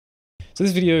So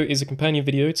this video is a companion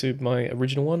video to my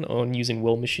original one on using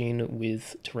World Machine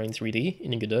with Terrain3D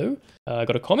in Godot. I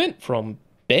got a comment from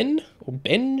Ben, or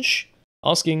BENJ,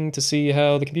 asking to see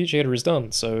how the compute shader is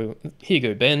done. So here you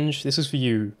go, BENJ, this is for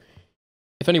you.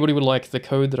 If anybody would like the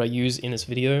code that I use in this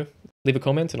video, leave a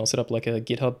comment and I'll set up like a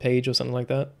GitHub page or something like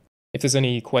that. If there's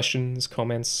any questions,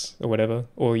 comments, or whatever,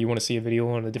 or you want to see a video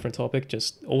on a different topic,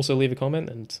 just also leave a comment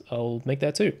and I'll make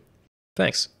that too.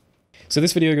 Thanks. So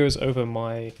this video goes over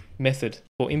my method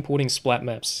for importing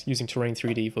Splat-Maps using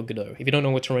Terrain3D for Godot. If you don't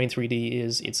know what Terrain3D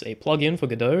is, it's a plugin for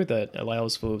Godot that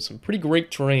allows for some pretty great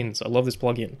terrains. I love this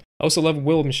plugin. I also love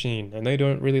World Machine, and they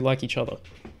don't really like each other.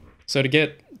 So to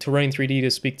get Terrain3D to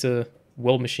speak to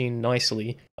World Machine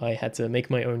nicely, I had to make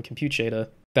my own compute shader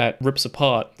that rips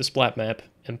apart the splat map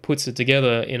and puts it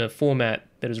together in a format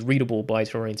that is readable by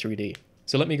Terrain3D.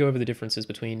 So let me go over the differences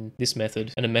between this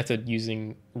method and a method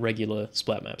using regular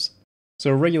splat maps. So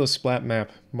a regular splat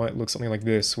map might look something like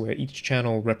this, where each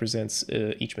channel represents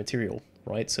each material,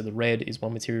 right? So the red is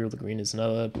one material, the green is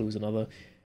another, blue is another.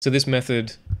 So this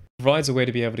method provides a way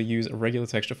to be able to use a regular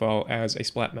texture file as a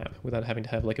splat map without having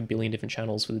to have like a billion different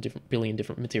channels for the billion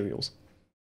different materials.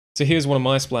 So here's one of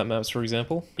my splat maps, for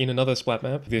example. In another splat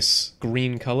map, this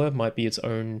green color might be its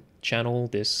own channel,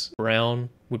 this brown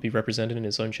would be represented in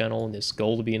its own channel, and this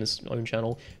gold would be in its own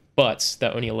channel, but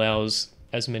that only allows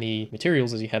as many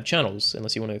materials as you have channels,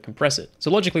 unless you want to compress it. So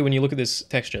logically, when you look at this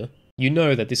texture, you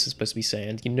know that this is supposed to be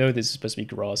sand, you know this is supposed to be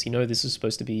grass, you know this is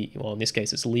supposed to be, well, in this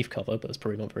case it's a leaf cover, but it's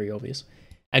probably not very obvious.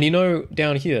 And you know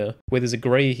down here, where there's a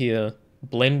gray here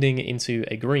blending into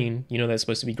a green, you know that's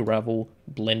supposed to be gravel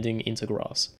blending into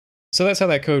grass. So that's how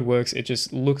that code works. It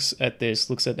just looks at this,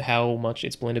 looks at how much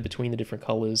it's blended between the different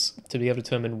colors to be able to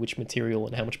determine which material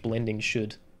and how much blending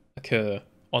should occur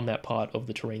on that part of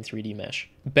the Terrain3D mesh.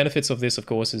 The benefits of this, of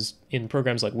course, is in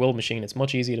programs like World Machine, it's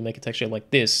much easier to make a texture like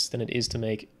this than it is to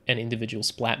make an individual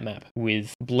splat map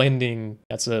with blending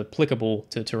that's applicable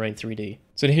to Terrain3D.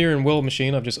 So here in World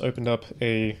Machine, I've just opened up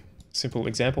a simple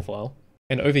example file.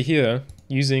 And over here,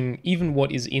 using even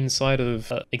what is inside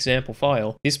of an example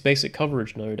file, this basic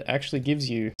coverage node actually gives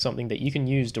you something that you can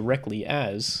use directly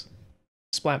as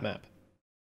splat map.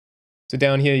 So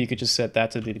down here, you could just set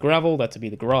that to be the gravel, that to be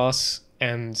the grass,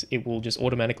 and it will just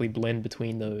automatically blend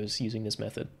between those using this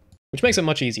method, which makes it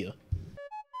much easier.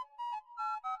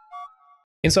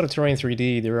 Inside of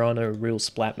Terrain3D, there are no real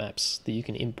splat maps that you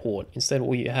can import. Instead,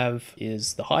 all you have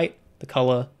is the height, the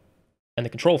color, and the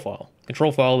control file.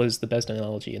 Control file is the best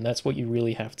analogy, and that's what you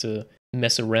really have to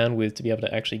mess around with to be able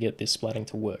to actually get this splatting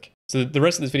to work. So the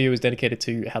rest of this video is dedicated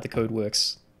to how the code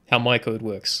works, how my code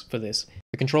works for this.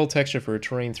 The control texture for a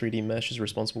Terrain3D mesh is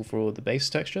responsible for the base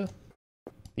texture,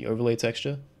 the overlay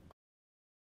texture,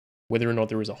 whether or not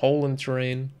there is a hole in the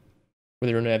terrain,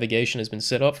 whether a navigation has been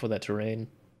set up for that terrain,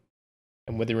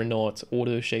 and whether or not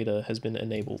auto shader has been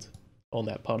enabled on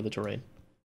that part of the terrain.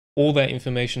 All that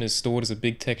information is stored as a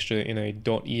big texture in a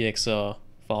 .exr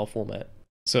file format.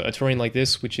 So a terrain like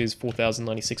this, which is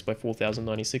 4096 by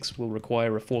 4096, will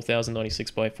require a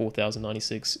 4096 by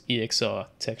 4096 EXR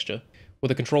texture. What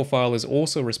the control file is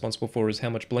also responsible for is how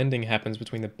much blending happens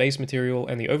between the base material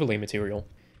and the overlay material.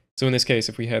 So in this case,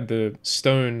 if we had the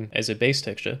stone as a base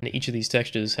texture, and each of these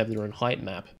textures have their own height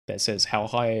map that says how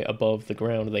high above the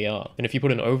ground they are. And if you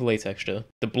put an overlay texture,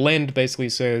 the blend basically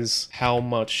says how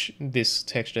much this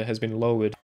texture has been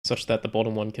lowered such that the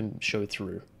bottom one can show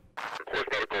through.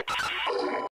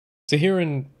 So here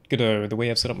in Godot, the way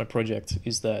I've set up my project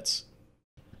is that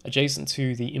adjacent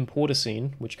to the importer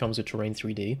scene, which comes with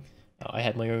Terrain3D, I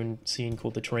had my own scene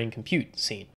called the terrain compute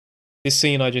scene. This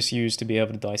scene I just used to be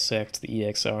able to dissect the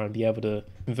EXR and be able to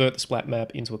convert the splat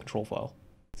map into a control file.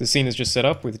 The scene is just set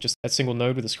up with just a single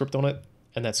node with a script on it,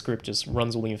 and that script just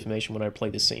runs all the information when I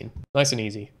play this scene. Nice and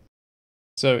easy.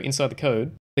 So inside the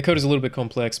code is a little bit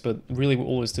complex, but really what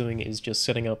all it's doing is just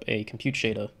setting up a compute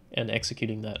shader and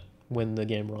executing that when the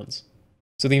game runs.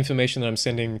 So the information that I'm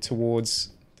sending towards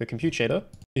the compute shader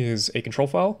is a control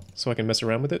file, so I can mess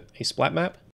around with it, a splat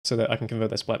map, so that I can convert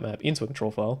that splat map into a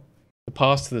control file, the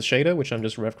path to the shader, which I'm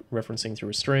just referencing through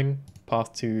a string,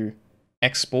 path to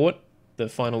export, the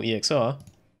final EXR.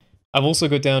 I've also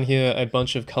got down here a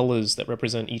bunch of colors that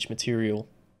represent each material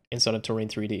inside of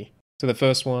Terrain3D. So the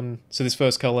first one, so this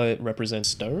first color represents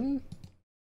stone,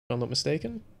 if I'm not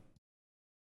mistaken.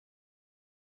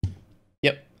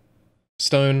 Yep.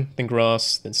 Stone, then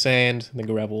grass, then sand, then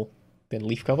gravel, then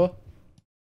leaf cover.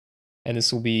 And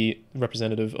this will be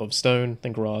representative of stone,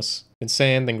 then grass, then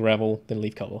sand, then gravel, then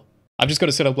leaf cover. I've just got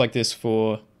it set up like this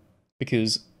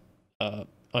because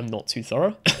I'm not too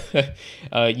thorough.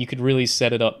 You could really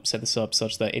set this up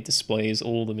such that it displays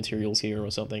all the materials here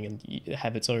or something and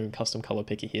have its own custom color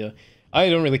picker here. I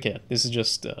don't really care. This is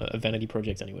just a vanity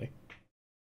project anyway.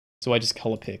 So I just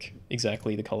color pick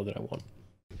exactly the color that I want.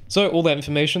 So all that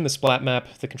information, the splat map,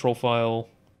 the control file,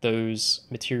 those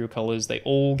material colors, they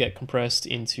all get compressed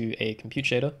into a compute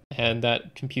shader, and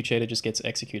that compute shader just gets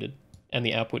executed, and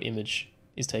the output image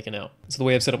is taken out. So the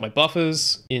way I've set up my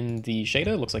buffers in the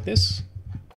shader looks like this.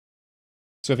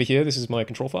 So over here, this is my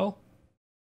control file,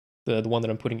 the one that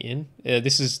I'm putting in.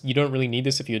 You don't really need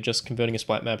this if you're just converting a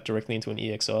splat map directly into an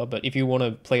EXR, but if you want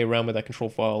to play around with that control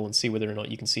file and see whether or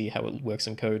not you can see how it works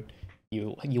in code,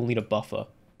 you'll need a buffer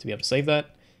to be able to save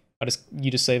that. You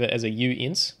just save it as a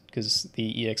uint, because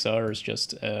the EXR is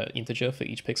just an integer for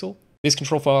each pixel. This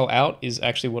control file out is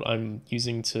actually what I'm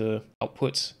using to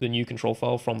output the new control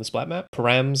file from the splat map.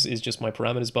 Params is just my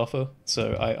parameters buffer,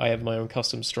 so I have my own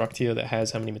custom struct here that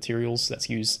has how many materials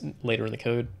that's used later in the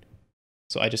code.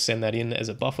 So I just send that in as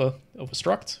a buffer of a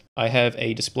struct. I have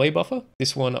a display buffer.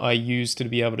 This one I use to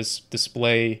be able to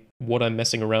display what I'm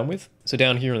messing around with. So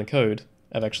down here in the code,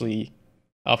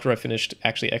 after I finished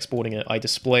actually exporting it, I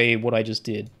display what I just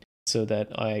did so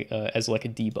that as like a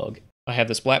debug. I have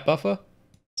the splat buffer.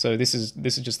 So this is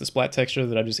just the splat texture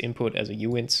that I just input as a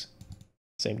uint.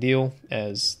 Same deal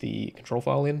as the control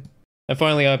file in. And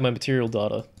finally, I have my material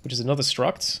data, which is another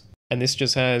struct. And this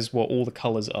just has what all the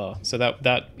colors are. So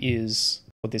that is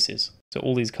what this is. So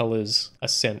all these colors are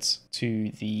sent to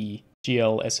the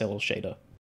GLSL shader.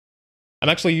 I'm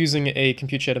actually using a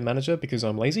compute shader manager because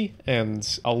I'm lazy,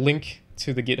 and I'll link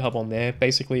to the GitHub on there.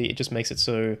 Basically, it just makes it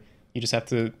so you just have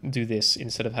to do this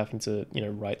instead of having to,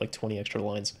 write like 20 extra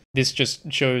lines. This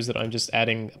just shows that I'm just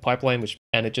adding a pipeline,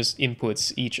 and it just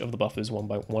inputs each of the buffers one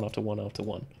by one after one after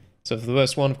one. So for the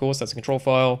first one, of course, that's a control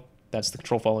file. That's the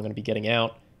control file I'm going to be getting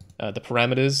out. The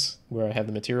parameters, where I have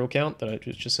the material count that I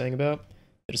was just saying about.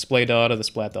 The display data, the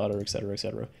splat data, etc.,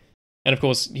 etc. And of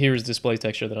course, here is the display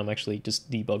texture that I'm actually just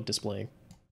debug displaying.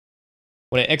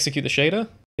 When I execute the shader,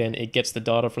 then it gets the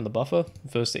data from the buffer.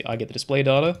 First, I get the display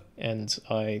data, and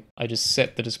I just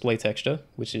set the display texture,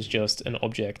 which is just an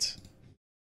object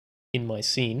in my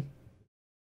scene.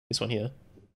 This one here.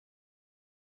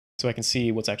 So I can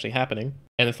see what's actually happening.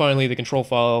 And then finally, the control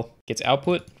file gets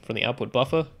output from the output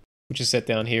buffer, which is set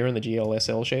down here in the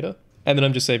GLSL shader. And then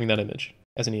I'm just saving that image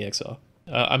as an EXR.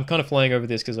 I'm kind of flying over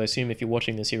this because I assume if you're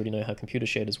watching this, you already know how computer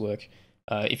shaders work.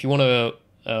 If you want a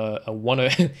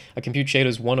compute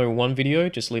shaders 101 video,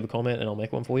 just leave a comment and I'll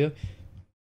make one for you.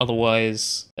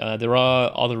 Otherwise, there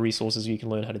are other resources you can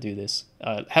learn how to do this.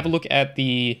 Have a look at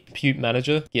the Compute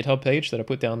Manager GitHub page that I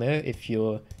put down there if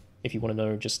you want to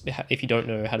know, if you don't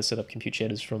know how to set up compute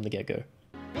shaders from the get-go.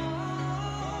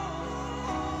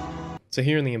 So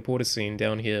here in the importer scene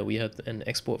down here, we have an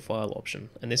export file option,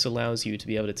 and this allows you to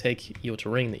be able to take your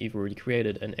terrain that you've already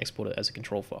created and export it as a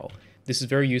control file. This is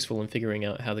very useful in figuring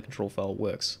out how the control file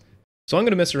works. So I'm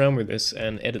going to mess around with this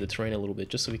and edit the terrain a little bit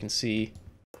just so we can see.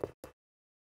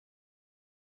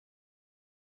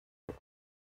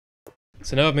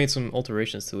 So now I've made some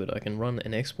alterations to it. I can run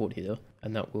an export here,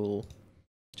 and that will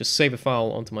just save a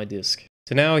file onto my disk.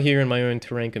 So now here in my own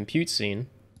terrain compute scene,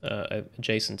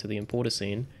 adjacent to the importer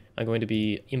scene, I'm going to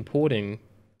be importing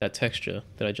that texture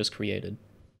that I just created.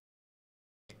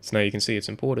 So now you can see it's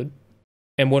imported.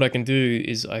 And what I can do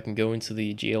is I can go into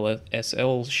the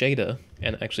GLSL shader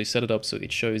and actually set it up so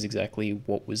it shows exactly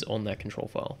what was on that control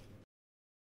file.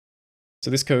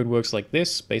 So this code works like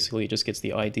this. Basically, it just gets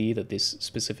the ID that this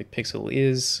specific pixel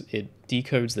is. It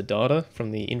decodes the data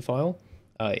from the in file.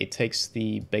 It takes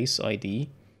the base ID,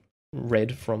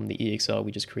 read from the EXR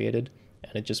we just created,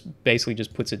 and it just basically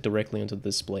just puts it directly onto the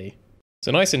display.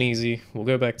 So nice and easy, we'll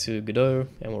go back to Godot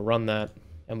and we'll run that,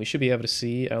 and we should be able to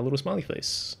see our little smiley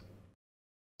face.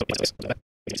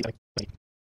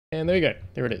 And there you go,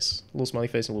 there it is. A little smiley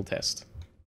face and a little test.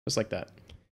 Just like that.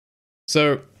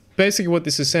 So basically what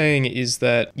this is saying is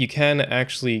that you can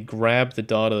actually grab the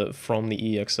data from the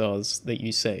EXRs that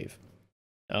you save.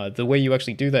 The way you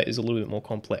actually do that is a little bit more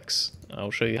complex.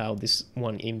 I'll show you how this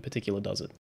one in particular does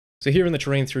it. So here in the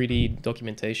Terrain3D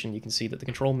documentation, you can see that the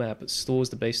control map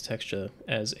stores the base texture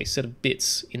as a set of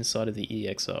bits inside of the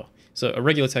EXR. So a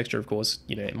regular texture, of course,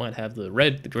 it might have the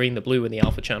red, the green, the blue, and the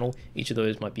alpha channel. Each of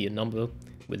those might be a number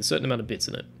with a certain amount of bits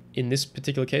in it. In this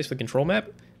particular case, for the control map,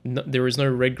 there is no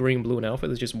red, green, blue, and alpha.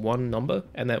 There's just one number,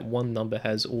 and that one number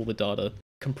has all the data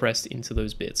compressed into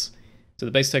those bits. So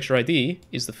the base texture ID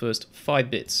is the first 5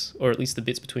 bits, or at least the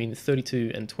bits between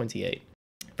 32 and 28.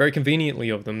 Very conveniently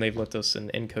of them, they've left us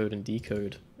an encode and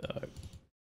decode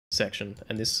section,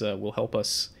 and this will help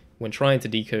us when trying to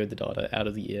decode the data out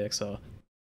of the EXR.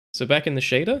 So back in the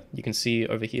shader, you can see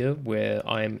over here where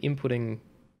I'm inputting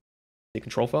the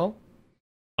control file.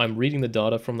 I'm reading the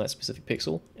data from that specific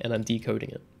pixel, and I'm decoding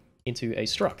it into a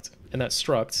struct. And that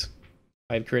struct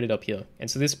I've created up here. And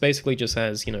so this basically just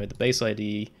has, you know, the base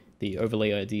ID, the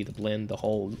overlay ID, the blend,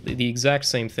 the exact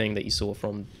same thing that you saw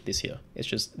from this here. It's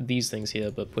just these things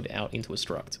here, but put out into a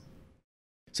struct.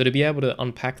 So to be able to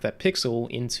unpack that pixel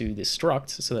into this struct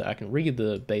so that I can read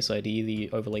the base ID, the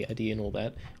overlay ID, and all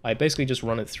that, I basically just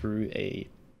run it through a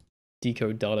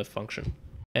decode data function.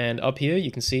 And up here,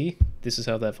 you can see this is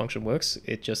how that function works.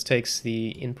 It just takes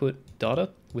the input data,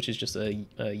 which is just a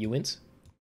uint.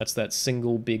 That's that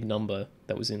single big number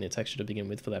that was in the texture to begin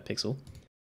with for that pixel.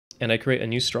 And I create a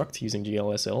new struct using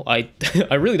GLSL.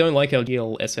 I really don't like how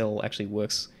GLSL actually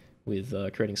works with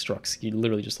creating structs. You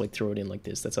literally just like throw it in like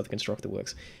this. That's how the constructor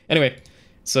works. Anyway,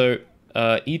 so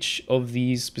each of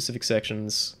these specific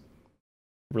sections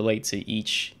relate to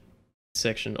each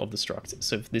section of the struct.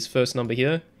 So this first number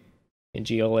here in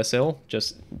GLSL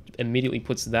just immediately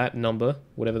puts that number,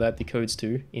 whatever that decodes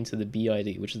to, into the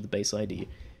BID, which is the base ID.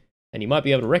 And you might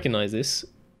be able to recognize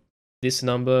this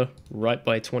number right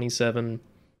by 27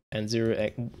 and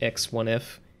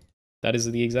 0x1f, that is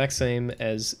the exact same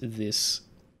as this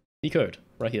decode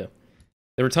right here.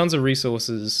 There are tons of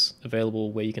resources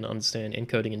available where you can understand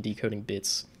encoding and decoding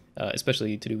bits,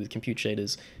 especially to do with compute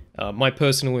shaders. My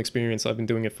personal experience, I've been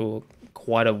doing it for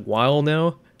quite a while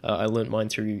now. I learned mine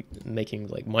through making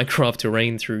like Minecraft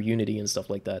terrain through Unity and stuff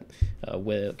like that,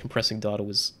 where compressing data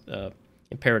was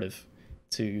imperative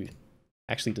to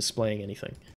actually displaying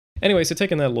anything. Anyway, so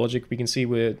taking that logic, we can see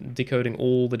we're decoding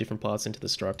all the different parts into the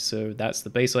struct. So that's the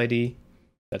base ID,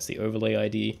 that's the overlay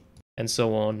ID, and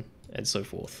so on and so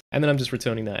forth. And then I'm just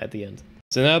returning that at the end.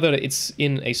 So now that it's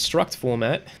in a struct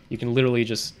format, you can literally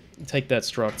just take that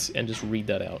struct and just read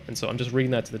that out. And so I'm just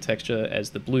reading that to the texture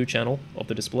as the blue channel of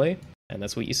the display, and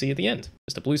that's what you see at the end,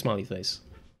 just a blue smiley face.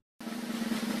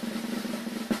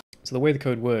 So the way the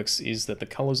code works is that the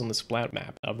colors on the splat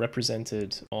map are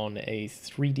represented on a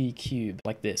 3D cube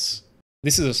like this.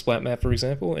 This is a splat map, for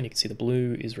example, and you can see the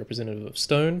blue is representative of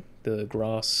stone, the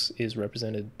grass is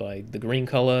represented by the green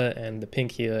color, and the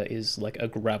pink here is like a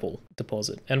gravel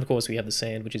deposit. And of course we have the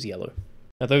sand, which is yellow.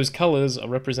 Now those colors are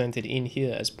represented in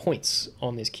here as points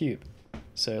on this cube.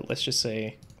 So let's just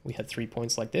say we had 3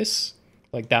 points like this.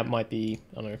 Like that might be,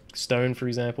 I don't know, stone, for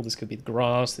example. This could be the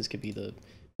grass, this could be the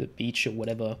beach or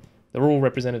whatever. They're all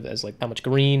represented as like how much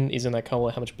green is in that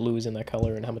color, how much blue is in that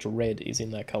color, and how much red is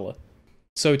in that color.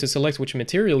 So to select which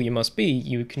material you must be,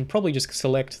 you can probably just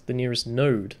select the nearest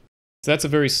node. So that's a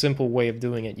very simple way of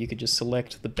doing it. You could just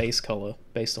select the base color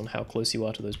based on how close you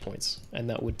are to those points, and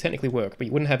that would technically work, but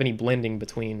you wouldn't have any blending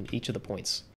between each of the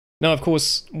points. Now, of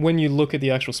course, when you look at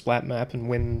the actual splat map and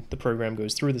when the program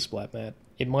goes through the splat map,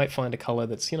 it might find a color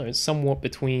that's, you know, somewhat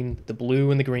between the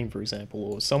blue and the green, for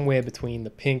example, or somewhere between the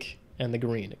pink and the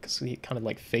green, because it kind of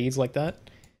like fades like that.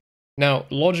 Now,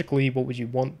 logically, what would you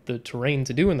want the terrain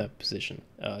to do in that position?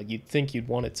 You'd think you'd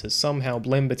want it to somehow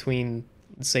blend between,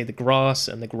 say, the grass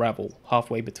and the gravel,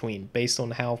 halfway between, based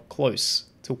on how close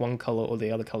to one color or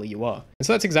the other color you are. And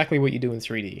so that's exactly what you do in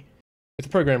 3D. If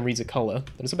the program reads a color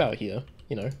that is about here,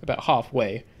 you know, about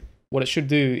halfway, what it should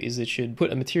do is it should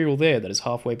put a material there that is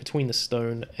halfway between the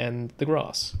stone and the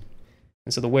grass.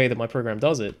 And so the way that my program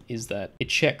does it is that it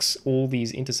checks all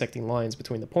these intersecting lines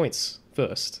between the points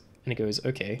first, and it goes,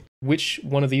 okay, which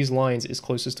one of these lines is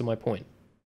closest to my point?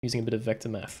 Using a bit of vector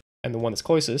math. And the one that's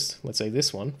closest, let's say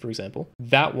this one, for example,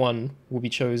 that one will be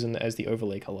chosen as the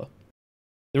overlay color.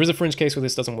 There is a fringe case where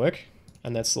this doesn't work,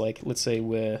 and that's like, let's say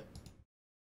where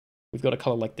we've got a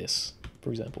color like this, for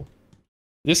example.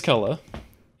 This color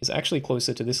is actually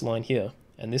closer to this line here,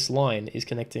 and this line is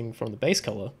connecting from the base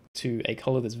color to a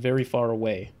color that's very far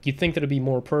away. You'd think that it'd be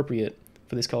more appropriate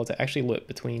for this color to actually lit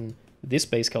between this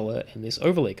base color and this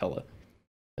overlay color.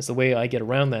 As the way I get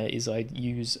around that is I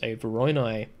use a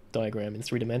Voronoi diagram in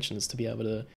 3 dimensions to be able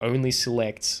to only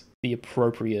select the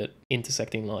appropriate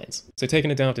intersecting lines. So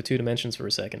taking it down to 2 dimensions for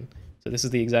a second. So this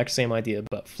is the exact same idea,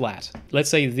 but flat. Let's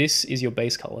say this is your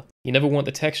base color. You never want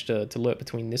the texture to lit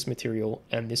between this material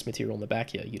and this material on the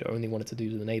back here. You'd only want it to do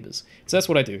to the neighbors. So that's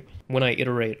what I do. When I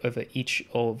iterate over each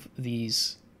of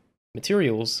these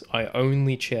materials, I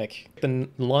only check the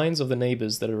lines of the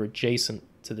neighbors that are adjacent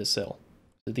to this cell.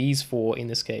 So these 4, in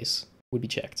this case, would be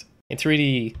checked. In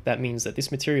 3D, that means that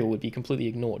this material would be completely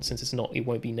ignored since it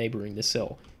won't be neighboring this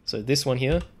cell. So this one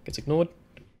here gets ignored.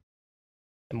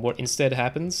 And what instead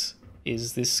happens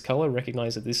is this color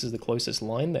recognizes that this is the closest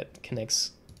line that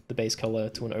connects the base color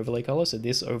to an overlay color. So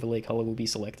this overlay color will be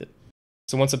selected.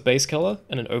 So once a base color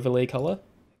and an overlay color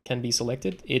can be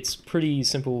selected. It's pretty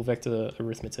simple vector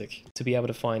arithmetic to be able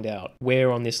to find out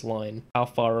where on this line, how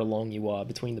far along you are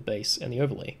between the base and the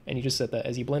overlay. And you just set that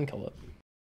as your blend color.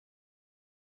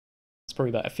 It's probably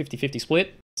about a 50-50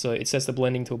 split. So it sets the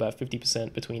blending to about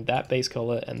 50% between that base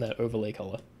color and that overlay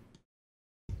color.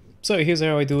 So here's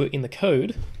how I do it in the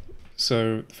code.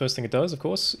 So the first thing it does, of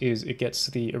course, is it gets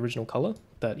the original color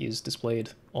that is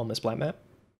displayed on the splat map.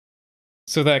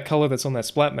 So that color that's on that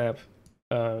splat map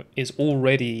is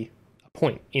already a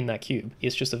point in that cube.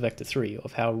 It's just a vector 3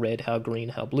 of how red, how green,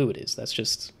 how blue it is. That's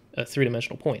just a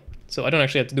 3-dimensional point. So I don't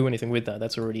actually have to do anything with that.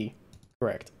 That's already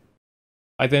correct.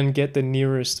 I then get the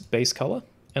nearest base color,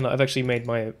 and I've actually made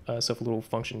myself a little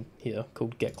function here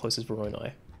called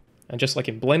getClosestVoroni. And just like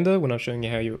in Blender, when I'm showing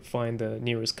you how you find the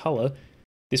nearest color,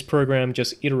 this program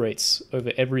just iterates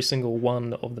over every single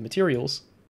one of the materials,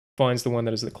 finds the one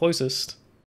that is the closest,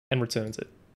 and returns it.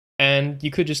 And you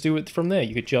could just do it from there.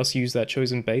 You could just use that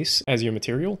chosen base as your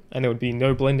material, and there would be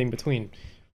no blending between.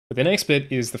 But the next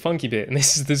bit is the funky bit, and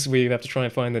this is where you have to try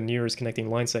and find the nearest connecting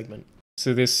line segment.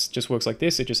 So this just works like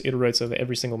this. It just iterates over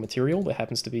every single material that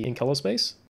happens to be in color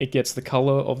space. It gets the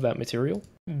color of that material.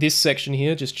 This section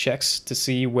here just checks to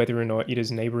see whether or not it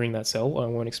is neighboring that cell. I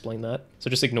won't explain that.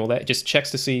 So just ignore that. It just checks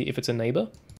to see if it's a neighbor.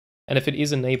 And if it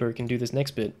is a neighbor, it can do this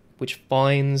next bit, which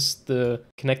finds the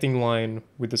connecting line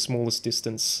with the smallest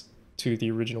distance to the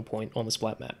original point on the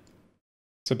splat map.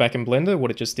 So back in Blender,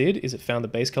 what it just did is it found the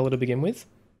base color to begin with.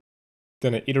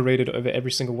 Then it iterated over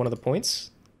every single one of the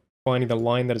points, finding the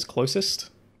line that is closest,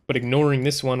 but ignoring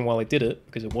this one while it did it,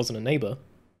 because it wasn't a neighbor.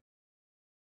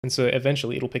 And so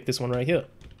eventually it'll pick this one right here.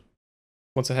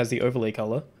 Once it has the overlay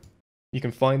color, you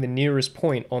can find the nearest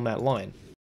point on that line.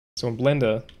 So in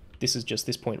Blender, this is just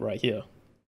this point right here,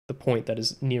 the point that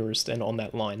is nearest and on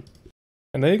that line.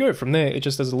 And there you go. From there, it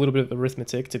just does a little bit of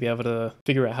arithmetic to be able to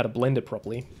figure out how to blend it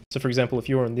properly. So for example, if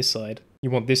you're on this side,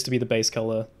 you want this to be the base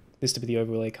color, this to be the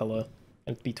overlay color,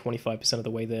 and it to be 25% of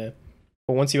the way there.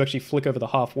 But once you actually flick over the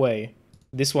halfway,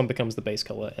 this one becomes the base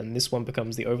color, and this one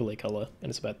becomes the overlay color, and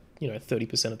it's about,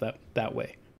 30% of that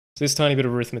way. So this tiny bit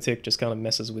of arithmetic just kind of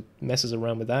messes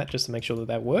around with that, just to make sure that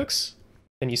that works.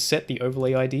 Then you set the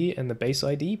overlay ID and the base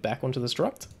ID back onto the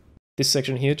struct. This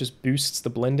section here just boosts the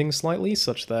blending slightly,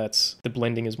 such that the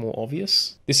blending is more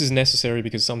obvious. This is necessary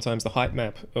because sometimes the height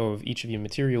map of each of your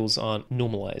materials aren't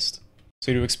normalized.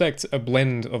 So to expect a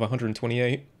blend of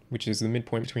 128, which is the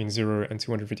midpoint between 0 and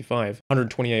 255.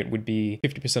 128 would be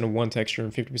 50% of one texture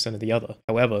and 50% of the other.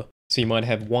 However, so you might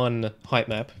have one height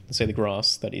map, let's say the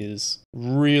grass, that is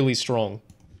really strong.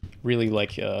 Really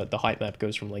like the height map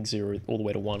goes from like 0 all the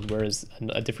way to 1, whereas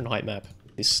a different height map,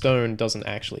 this stone doesn't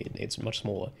actually, it's much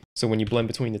smaller. So when you blend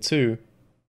between the two,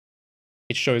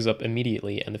 it shows up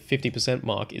immediately and the 50%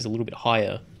 mark is a little bit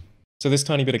higher. So this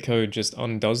tiny bit of code just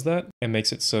undoes that and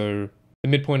makes it so the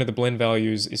midpoint of the blend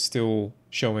values is still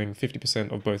showing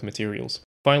 50% of both materials.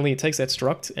 Finally, it takes that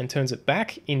struct and turns it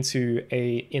back into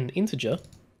an integer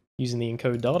using the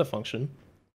encode data function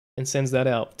and sends that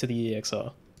out to the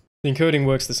EXR. The encoding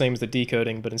works the same as the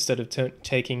decoding, but instead of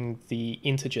taking the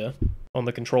integer on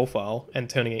the control file and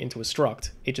turning it into a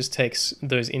struct, it just takes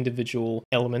those individual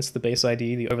elements, the base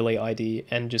ID, the overlay ID,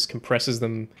 and just compresses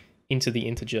them into the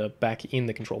integer back in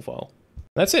the control file.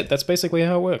 That's it. That's basically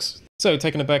how it works. So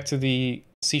taking it back to the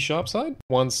C# side,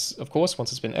 once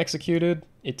it's been executed,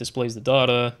 it displays the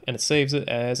data and it saves it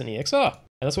as an EXR.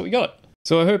 And that's what we got.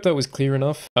 So I hope that was clear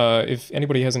enough. If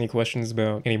anybody has any questions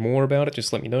about any more about it,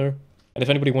 just let me know. And if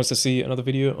anybody wants to see another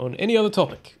video on any other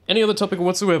topic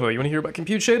whatsoever, you want to hear about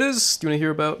compute shaders? Do you want to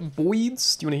hear about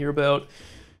Boids? Do you want to hear about,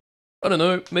 I don't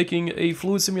know, making a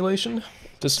fluid simulation?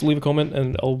 Just leave a comment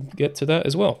and I'll get to that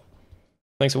as well.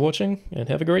 Thanks for watching and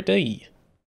have a great day.